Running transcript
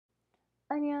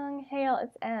Annyeong, hey y'all,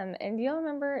 it's M. And do y'all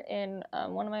remember in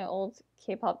one of my old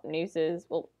K-pop newses?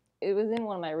 Well, it was in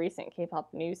one of my recent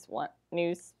K-pop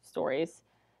news stories.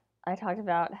 I talked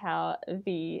about how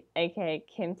V, aka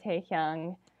Kim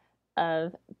Taehyung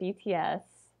of BTS,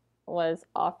 was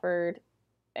offered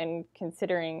and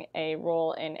considering a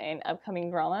role in an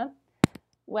upcoming drama.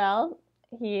 Well,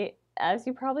 as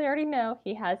you probably already know,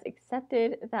 he has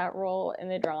accepted that role in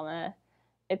the drama.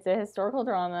 It's a historical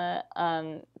drama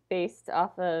based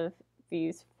off of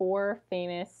these four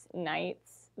famous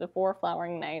knights, the four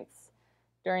flowering knights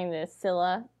during the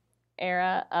Silla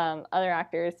era. Other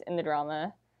actors in the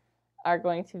drama are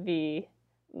going to be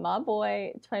Ma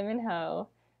Boy, Choi Min Ho,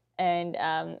 and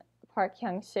Park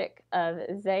Hyung Sik of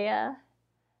Zaya.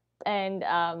 And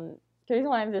the reason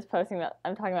why I'm talking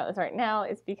about this right now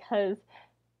is because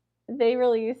they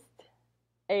released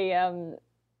a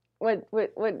what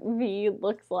V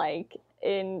looks like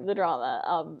in the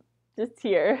drama. Just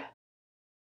here.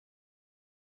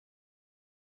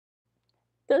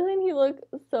 Doesn't he look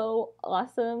so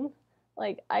awesome?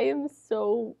 Like I am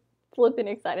so flippin'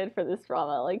 excited for this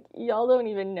drama. Like y'all don't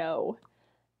even know.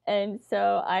 And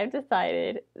so I've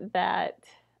decided that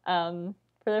for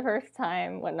the first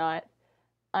time, whatnot,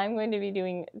 I'm going to be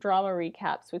doing drama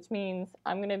recaps, which means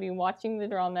I'm going to be watching the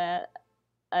drama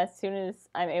as soon as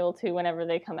I'm able to whenever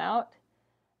they come out.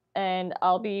 And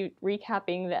I'll be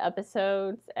recapping the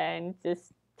episodes and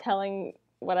just telling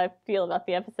what I feel about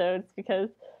the episodes because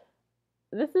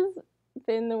this has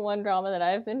been the one drama that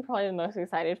I've been probably the most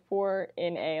excited for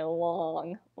in a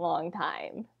long, long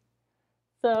time.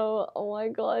 So, oh my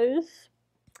gosh.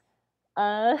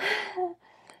 Uh,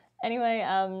 anyway,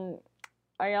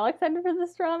 are y'all excited for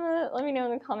this drama? Let me know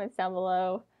in the comments down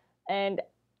below. And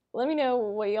let me know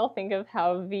what y'all think of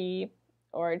how V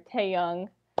or Taehyung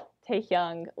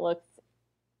looks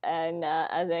and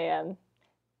as a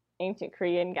ancient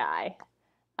Korean guy.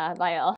 Bye y'all.